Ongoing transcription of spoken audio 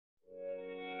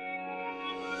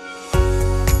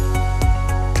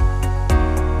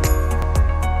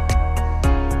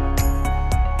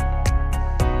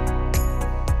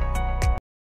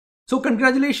So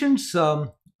congratulations,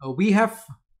 we have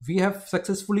we have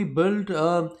successfully built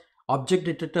a object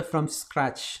detector from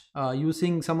scratch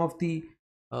using some of the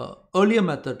earlier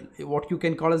method, what you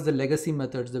can call as the legacy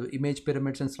methods, the image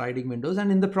pyramids and sliding windows.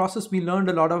 And in the process, we learned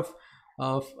a lot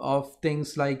of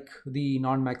things like the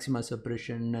non-maxima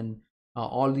separation and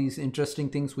all these interesting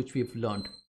things which we've learned.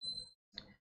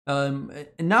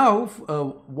 Now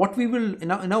what we will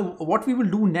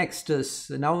do next is,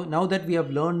 now that we have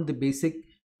learned the basic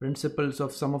principles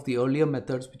of some of the earlier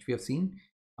methods which we have seen,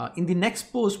 in the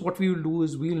next post what we will do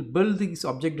is we will build this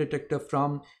object detector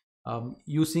from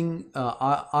using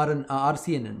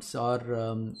RCNNs, or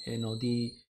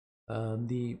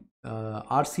the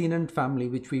RCNN family,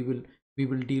 which we will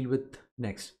deal with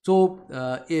next.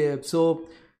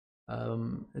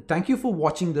 Thank you for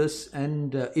watching this,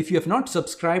 and if you have not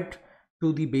subscribed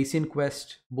to the Bayesian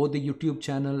Quest, both the YouTube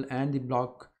channel and the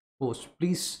blog post,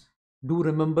 please do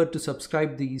remember to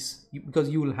subscribe these, because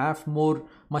you will have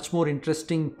much more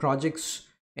interesting projects,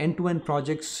 end-to-end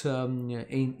projects,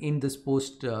 in this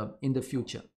post in the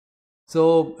future.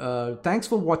 So thanks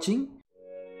for watching.